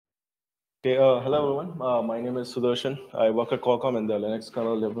Okay, hello everyone. My name is Sudarshan. I work at Qualcomm in the Linux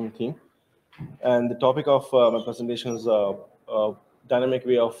kernel development team. And the topic of my presentation is dynamic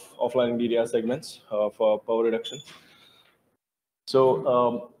way of offlining DDR segments for power reduction.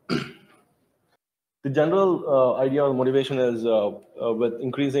 So the general idea or motivation is with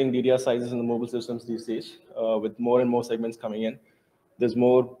increasing DDR sizes in the mobile systems these days, with more and more segments coming in, there's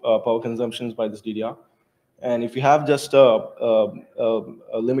more power consumptions by this DDR. And if you have just a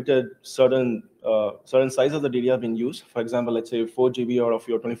limited certain size of the DDR being used, for example, let's say 4 GB or of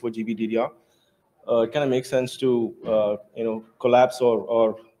your 24 GB DDR, it kind of makes sense to collapse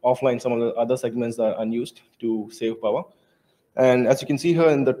or offline some of the other segments that are unused to save power. And as you can see here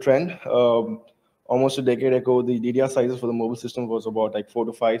in the trend, almost a decade ago, the DDR sizes for the mobile system was about like 4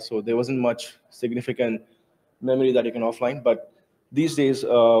 to 5, so there wasn't much significant memory that you can offline. But these days,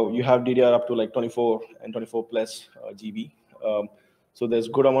 you have DDR up to like 24 and 24 plus GB. So there's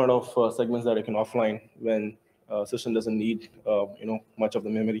good amount of segments that you can offline when system doesn't need much of the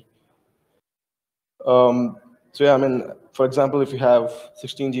memory. So yeah, I mean, for example, if you have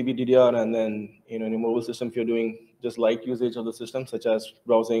 16 GB DDR and then in your mobile system, if you're doing just light usage of the system, such as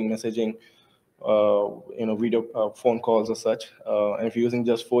browsing, messaging, video, phone calls or such, and if you're using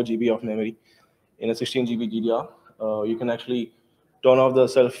just 4 GB of memory in a 16 GB DDR, you can actually turn off the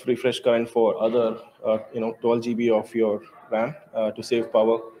self-refresh current for other, 12 GB of your RAM to save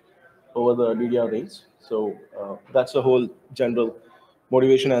power over the DDR range. So that's the whole general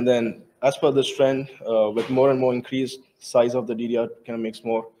motivation. And then as per this trend, with more and more increased size of the DDR, kind of makes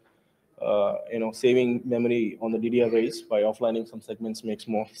more, saving memory on the DDR rails by offlining some segments makes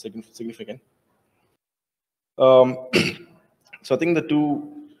more significant. So I think the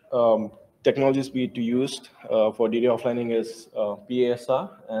two technologies we used for DDR offlining is PASR,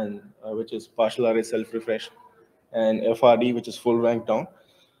 and which is partial array self-refresh, and FRD, which is full rank down.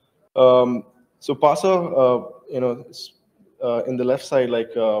 So PASR, in the left side,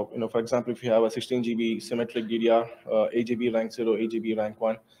 like, for example, if you have a 16 GB symmetric DDR, 8 GB rank 0, 8 GB rank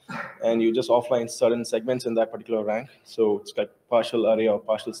 1, and you just offline certain segments in that particular rank. So it's like partial array or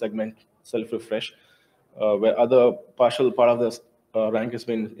partial segment self-refresh, where other partial part of the rank has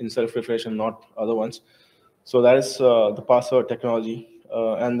been in self-refresh and not other ones. So that is the PASR technology.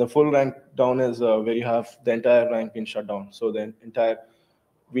 And the full rank down is where you have the entire rank being shut down. So the entire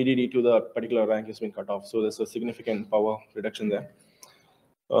VDD to the particular rank has been cut off. So there's a significant power reduction there.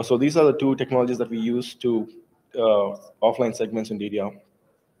 So these are the two technologies that we use to offline segments in DDR.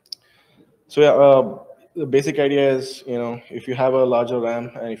 So yeah, the basic idea is, if you have a larger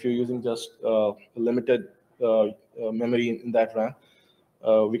RAM and if you're using just limited memory in that RAM,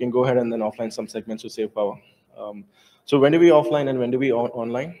 we can go ahead and then offline some segments to save power. So when do we offline and when do we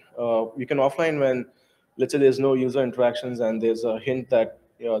online? We can offline when, let's say, there's no user interactions and there's a hint that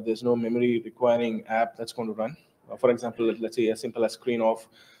there's no memory requiring app that's going to run. For example, let's say as simple as screen off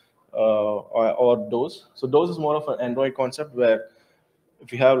or DOS. So DOS is more of an Android concept where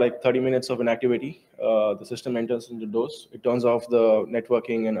if you have like 30 minutes of inactivity, the system enters into DOS. It turns off the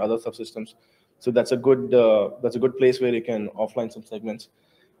networking and other subsystems. So that's a good place where you can offline some segments.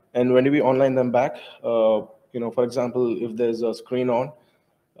 And when do we online them back? For example, if there's a screen on,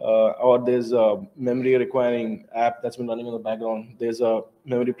 or there's a memory requiring app that's been running in the background, there's a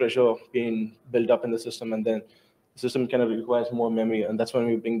memory pressure being built up in the system, and then the system kind of requires more memory, and that's when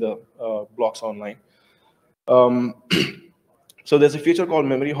we bring the blocks online. So there's a feature called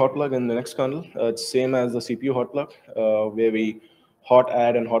memory-hotplug in the Linux kernel. It's same as the CPU hotplug, where we hot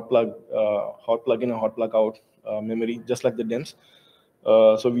add and hot plug in and hot plug out memory, just like the DIMMs.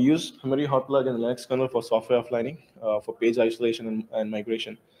 So we use memory-hotplug in the Linux kernel for software offlining, for page isolation and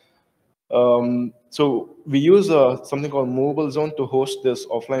migration. So we use something called movable zone to host this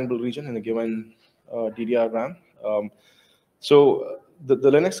offlineable region in a given DDR RAM. So the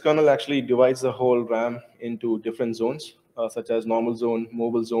Linux kernel actually divides the whole RAM into different zones, such as normal zone,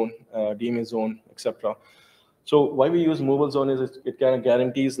 mobile zone, DMA zone, etc. So why we use mobile zone is it kind of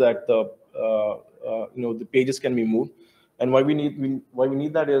guarantees that the pages can be moved. And why we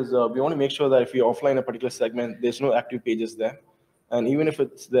need that is we want to make sure that if we offline a particular segment, there's no active pages there. And even if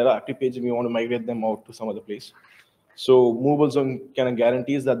there are active pages, we want to migrate them out to some other place. So movable zone kind of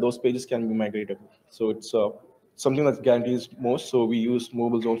guarantees that those pages can be migrated. So it's something that guarantees most. So we use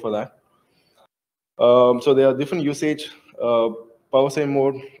movable zone for that. So there are different usage. Power save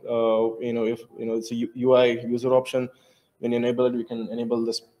mode, if it's a UI user option, when you enable it, we can enable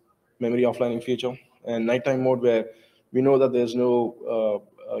this memory offlining feature. And nighttime mode, where we know that there's no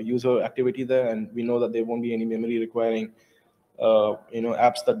user activity there, and we know that there won't be any memory requiring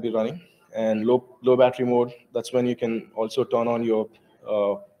apps that be running. And low battery mode, that's when you can also turn on your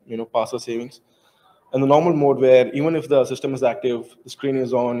PASR savings. And the normal mode, where even if the system is active, the screen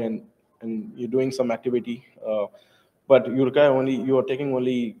is on, and you're doing some activity, but you are taking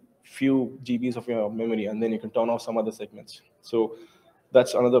only few GBs of your memory, and then you can turn off some other segments. So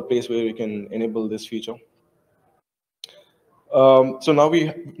that's another place where we can enable this feature. So now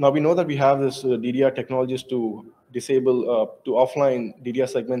we know that we have this DDR technologies to disable to offline DDR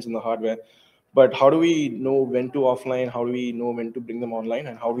segments in the hardware, but how do we know when to offline? How do we know when to bring them online?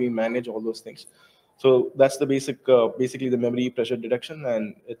 And how do we manage all those things? So that's the basically the memory pressure detection,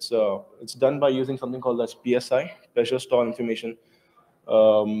 and it's done by using something called as PSI, pressure store information.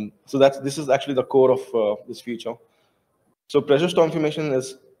 So this is actually the core of this feature. So pressure store information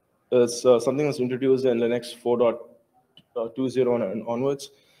is something that's introduced in Linux 4.20 and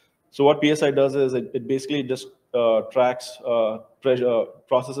onwards. So what PSI does is it basically just tracks pressure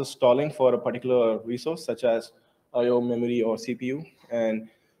processes stalling for a particular resource, such as I/O memory or CPU, and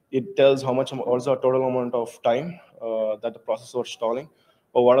it tells what is the total amount of time that the processor is stalling,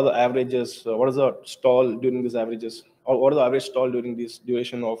 or what are the averages, what is the stall during these averages, or what is the average stall during this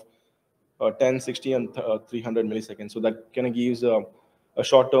duration of 10, 60, and 300 milliseconds. So that kind of gives a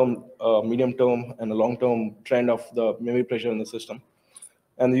short-term, medium-term, and a long-term trend of the memory pressure in the system.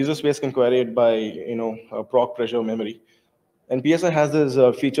 And the user space can query it by proc pressure memory. And PSI has this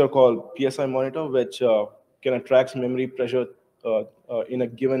feature called PSI monitor, which kind of tracks memory pressure in a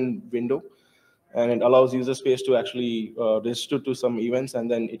given window, and it allows user space to actually register to some events, and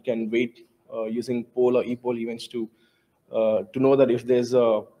then it can wait using poll or epoll events to know that if there's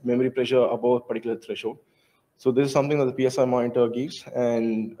a memory pressure above a particular threshold. So this is something that the PSI monitor gives,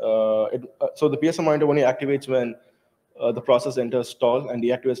 and so the PSI monitor only activates when the process enters stall, and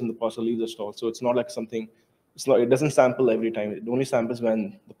deactivates when the process leaves the stall. So it's not like something. It doesn't sample every time. It only samples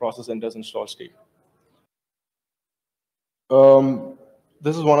when the process enters in stall state.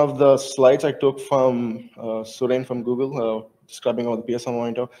 This is one of the slides I took from Suren from Google, describing about the PSI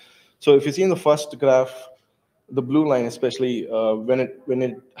monitor. So if you see in the first graph, the blue line especially, when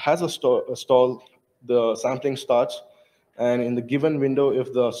it has a stall, the sampling starts, and in the given window,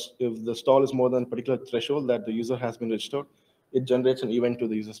 if the stall is more than a particular threshold that the user has been registered, it generates an event to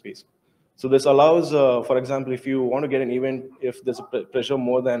the user space. So this allows, for example, if you want to get an event, if there's a pressure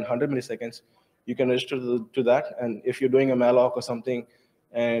more than 100 milliseconds, you can register to that. And if you're doing a malloc or something,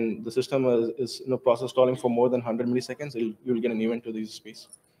 and the system is process stalling for more than 100 milliseconds, you'll get an event to the user space.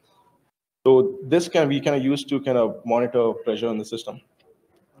 So this can be kind of used to kind of monitor pressure in the system.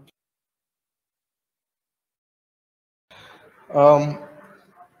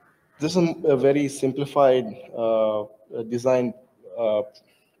 This is a very simplified design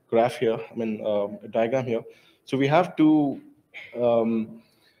graph here. A diagram here. So we have two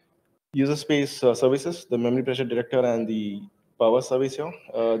user space services: the memory pressure detector and the power service here.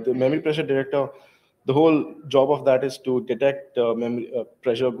 The memory pressure detector, the whole job of that is to detect memory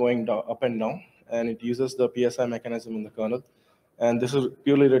pressure going down, up and down, and it uses the PSI mechanism in the kernel. And this is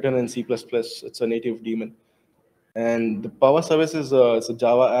purely written in C++. It's a native daemon. And the power service is a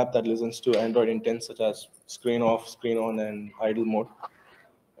Java app that listens to Android intents such as screen off, screen on, and idle mode.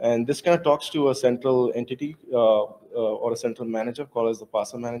 And this kind of talks to a central entity or a central manager called as the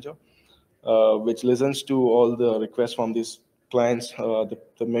PASR manager, which listens to all the requests from these clients, the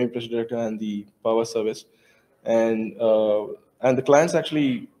memory pressure detector and the power service. And the clients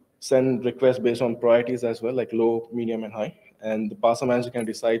actually send requests based on priorities as well, like low, medium, and high. And the PASR manager kind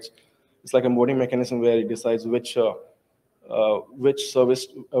of decides. It's like a voting mechanism where it decides which service,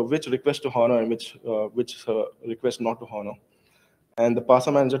 which request to honor, and which request not to honor. And the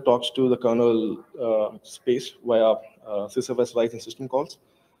PASR manager talks to the kernel space via sysfs writes and system calls,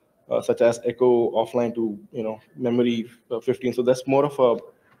 such as echo offline to memory 15. So that's more of a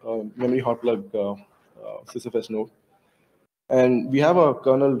memory-hotplug sysfs node. And we have a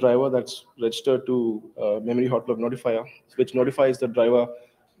kernel driver that's registered to memory-hotplug notifier, which notifies the driver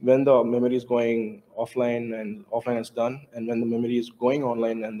when the memory is going offline and offline is done, and when the memory is going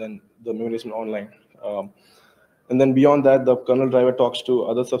online and then the memory is online. And then beyond that, the kernel driver talks to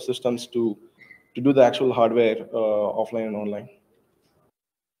other subsystems to do the actual hardware offline and online.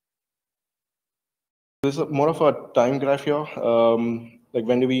 This is more of a time graph here. Like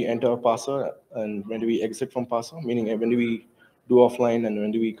when do we enter PASR and when do we exit from PASR, meaning when do we do offline and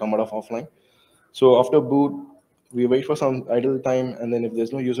when do we come out of offline. So after boot, we wait for some idle time, and then if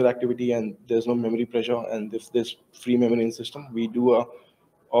there's no user activity and there's no memory pressure, and if there's free memory in the system, we do a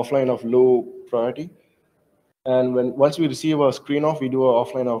offline of low priority. And once we receive a screen off, we do a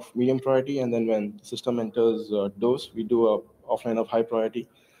offline of medium priority, and then when the system enters DOS, we do a offline of high priority.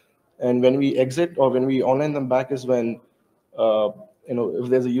 And when we exit or when we online them back is when if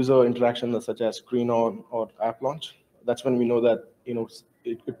there's a user interaction such as screen on or app launch, that's when we know that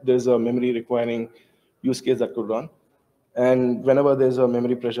there's a memory requiring use case that could run. And whenever there's a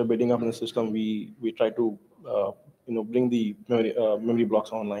memory pressure building up in the system, we try to bring the memory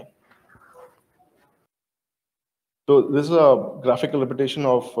blocks online. So this is a graphical representation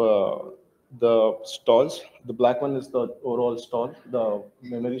of the stalls. The black one is the overall stall, the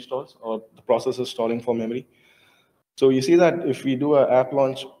memory stalls, or the processor stalling for memory. So you see that if we do an app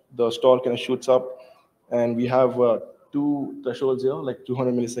launch, the stall kind of shoots up, and we have two thresholds here, like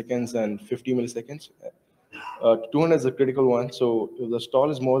 200 milliseconds and 50 milliseconds. 200 is a critical one. So if the stall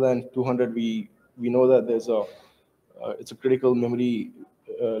is more than 200, we know that it's a critical memory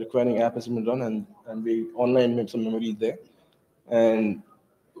requiring app has been run, and we online make some memory there. And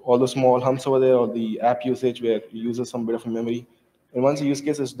all the small humps over there, or the app usage where it uses some bit of memory. And once the use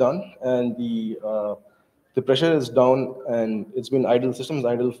case is done and the pressure is down and it's been idle, system is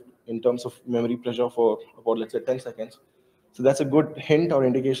idle in terms of memory pressure for about, let's say, 10 seconds. So that's a good hint or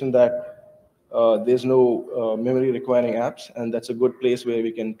indication that there's no memory requiring apps, and that's a good place where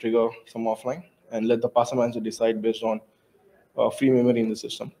we can trigger some offline and let the PASR manager decide based on free memory in the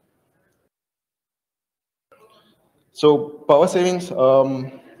system. So power savings,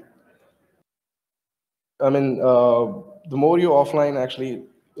 I mean, the more you offline, actually,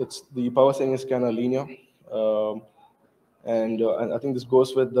 the power saving is kind of linear. And I think this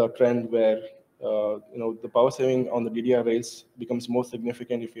goes with the trend where the power saving on the DDR rails becomes more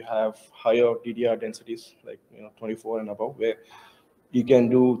significant if you have higher DDR densities, like 24 and above, where you can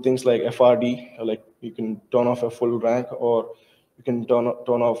do things like FRD, like you can turn off a full rank, or you can turn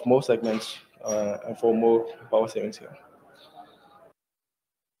off more segments for more power savings here.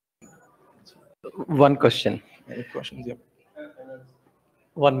 One question. Any questions? Yep.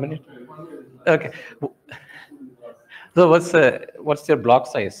 1 minute. Okay. So what's your block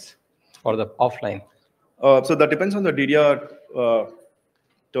size for the offline? So that depends on the DDR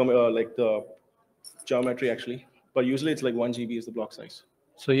like the geometry actually, but usually it's like 1 GB is the block size.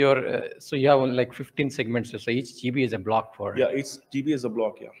 So you have like 15 segments. So each GB is a block for. Yeah, each GB is a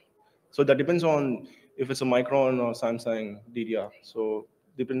block. Yeah. So that depends on if it's a Micron or Samsung DDR. So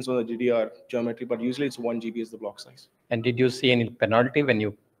depends on the DDR geometry, but usually it's 1 GB is the block size. And did you see any penalty when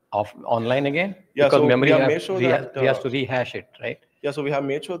you online again? Yeah, because so memory we have made sure that he has to rehash it, right? Yeah, so we have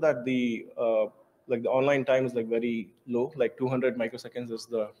made sure that the online time is like very low, like 200 microseconds is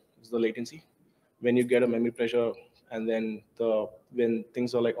the latency when you get a memory pressure, and then when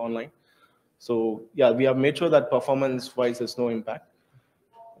things are like online. So yeah, we have made sure that performance-wise there's no impact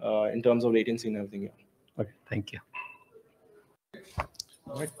in terms of latency and everything. Yeah. Okay, thank you.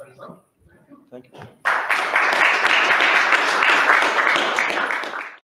 All right. Thank you.